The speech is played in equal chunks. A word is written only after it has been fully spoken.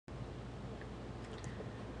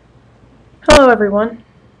Hello everyone.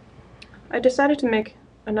 I decided to make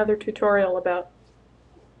another tutorial about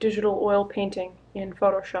digital oil painting in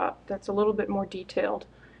Photoshop that's a little bit more detailed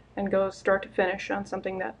and goes start to finish on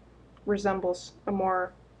something that resembles a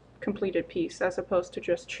more completed piece as opposed to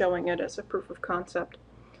just showing it as a proof of concept.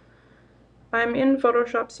 I'm in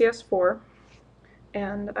Photoshop CS4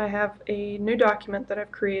 and I have a new document that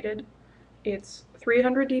I've created. It's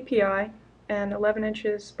 300 dpi and 11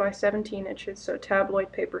 inches by 17 inches, so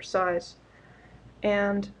tabloid paper size.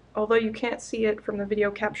 And although you can't see it from the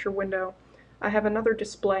video capture window, I have another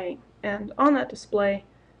display, and on that display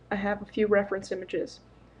I have a few reference images.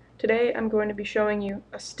 Today I'm going to be showing you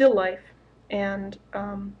a still life, and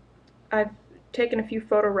I've taken a few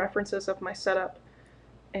photo references of my setup,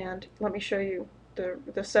 and let me show you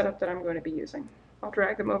the setup that I'm going to be using. I'll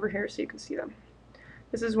drag them over here so you can see them.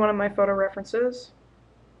 This is one of my photo references.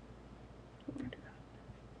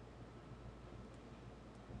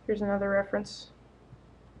 Here's another reference.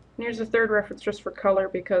 And here's a third reference just for color,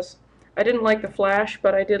 because I didn't like the flash,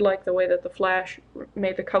 but I did like the way that the flash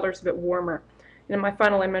made the colors a bit warmer. And in my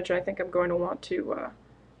final image, I think I'm going to want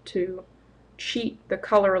to cheat the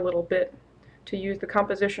color a little bit, to use the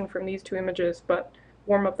composition from these two images, but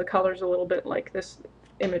warm up the colors a little bit, like this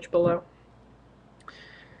image below.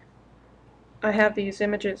 I have these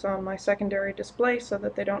images on my secondary display so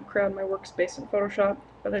that they don't crowd my workspace in Photoshop,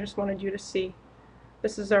 but I just wanted you to see.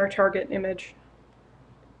 This is our target image.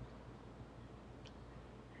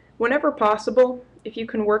 Whenever possible, if you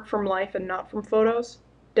can work from life and not from photos,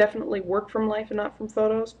 definitely work from life and not from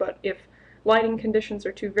photos, but if lighting conditions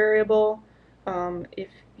are too variable, if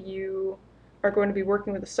you are going to be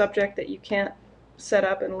working with a subject that you can't set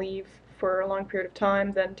up and leave for a long period of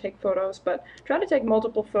time, then take photos, but try to take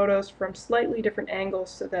multiple photos from slightly different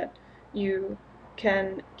angles so that you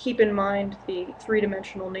can keep in mind the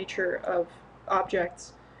three-dimensional nature of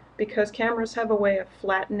objects, because cameras have a way of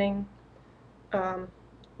flattening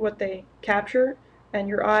what they capture, and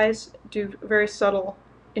your eyes do very subtle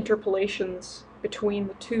interpolations between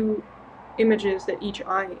the two images that each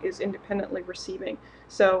eye is independently receiving.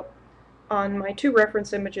 So on my two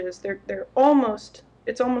reference images, it's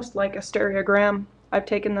almost like a stereogram. I've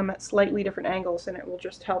taken them at slightly different angles, and it will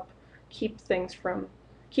just help keep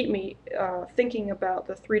me thinking about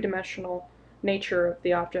the three-dimensional nature of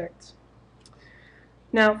the objects.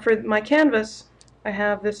 Now for my canvas, I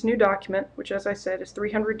have this new document, which, as I said, is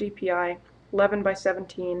 300 dpi, 11 by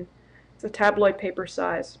 17. It's a tabloid paper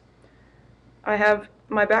size. I have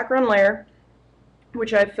my background layer,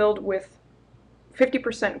 which I've filled with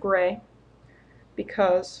 50% gray,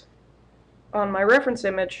 because on my reference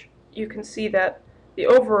image you can see that the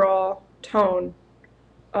overall tone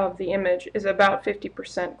of the image is about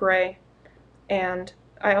 50% gray, and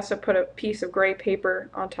I also put a piece of gray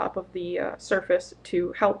paper on top of the surface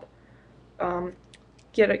to help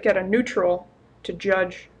get a neutral to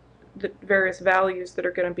judge the various values that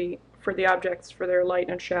are going to be for the objects for their light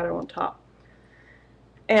and shadow on top.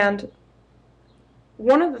 And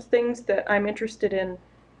one of the things that I'm interested in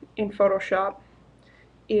Photoshop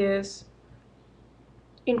is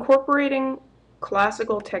incorporating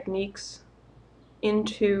classical techniques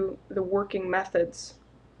into the working methods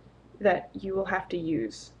that you will have to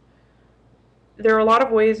use. There are a lot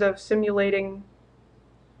of ways of simulating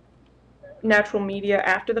natural media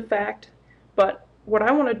after the fact, but what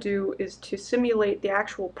I want to do is to simulate the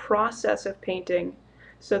actual process of painting,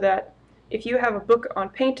 so that if you have a book on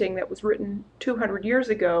painting that was written 200 years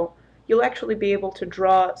ago, you'll actually be able to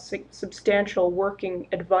draw substantial working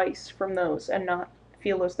advice from those and not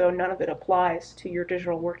feel as though none of it applies to your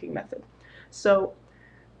digital working method. So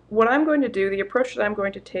what I'm going to do, the approach that I'm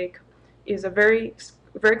going to take, is a very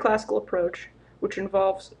classical approach, which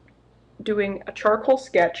involves doing a charcoal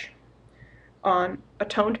sketch on a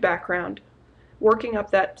toned background, working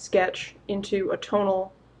up that sketch into a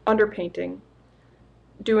tonal underpainting,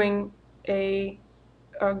 doing a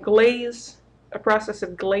process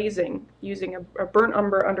of glazing using a burnt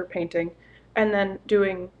umber underpainting, and then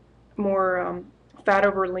doing more fat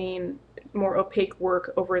over lean, more opaque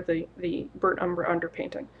work over the burnt umber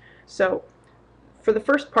underpainting. So for the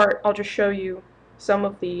first part, I'll just show you some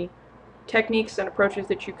of the techniques and approaches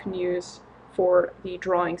that you can use for the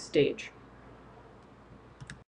drawing stage.